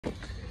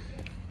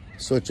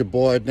So it's your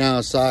boy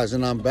Downsize,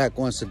 and I'm back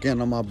once again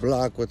on my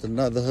block with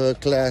another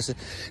hood classic.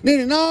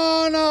 Nini,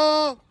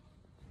 no!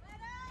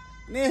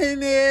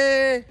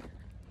 Nini!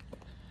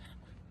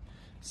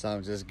 So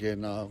I'm just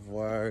getting off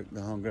work. The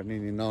homegirl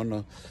Nini,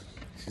 no.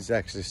 She's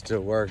actually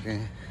still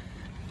working.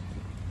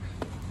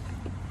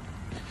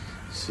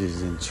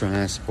 She's in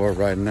transport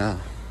right now.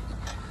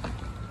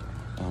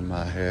 I'm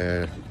out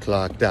here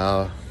clocked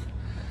out,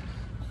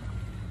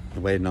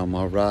 waiting on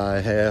my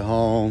ride, head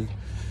home.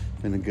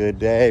 Been a good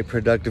day,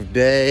 productive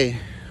day.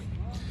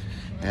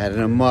 Adding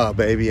them up,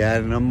 baby,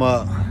 adding them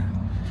up.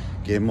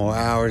 Get more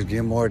hours,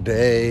 get more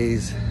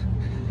days.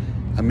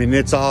 I mean,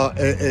 it's all,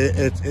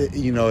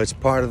 you know, it's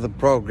part of the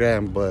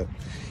program, but,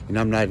 you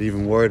know, I'm not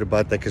even worried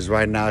about that because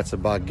right now it's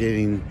about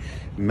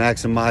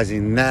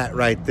maximizing that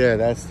right there.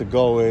 That's the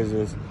goal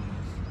is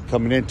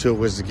coming into it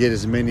was to get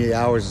as many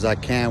hours as I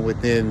can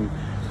within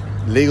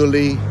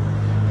legally,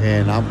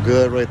 and I'm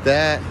good with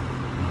that.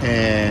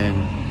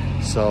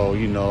 And so,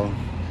 you know,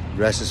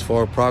 the rest is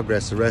forward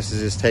progress. The rest is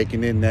just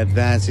taking it and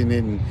advancing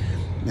it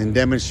and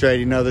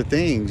demonstrating other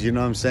things, you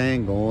know what I'm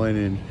saying? Going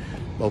and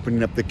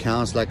opening up the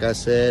accounts, like I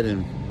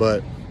said,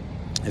 but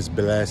it's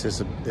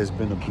blessed. It's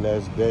been a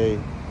blessed day.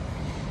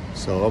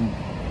 So I'm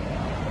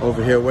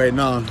over here waiting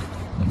on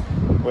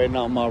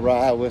my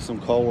ride with some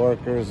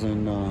co-workers,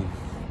 and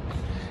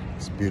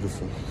it's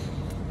beautiful.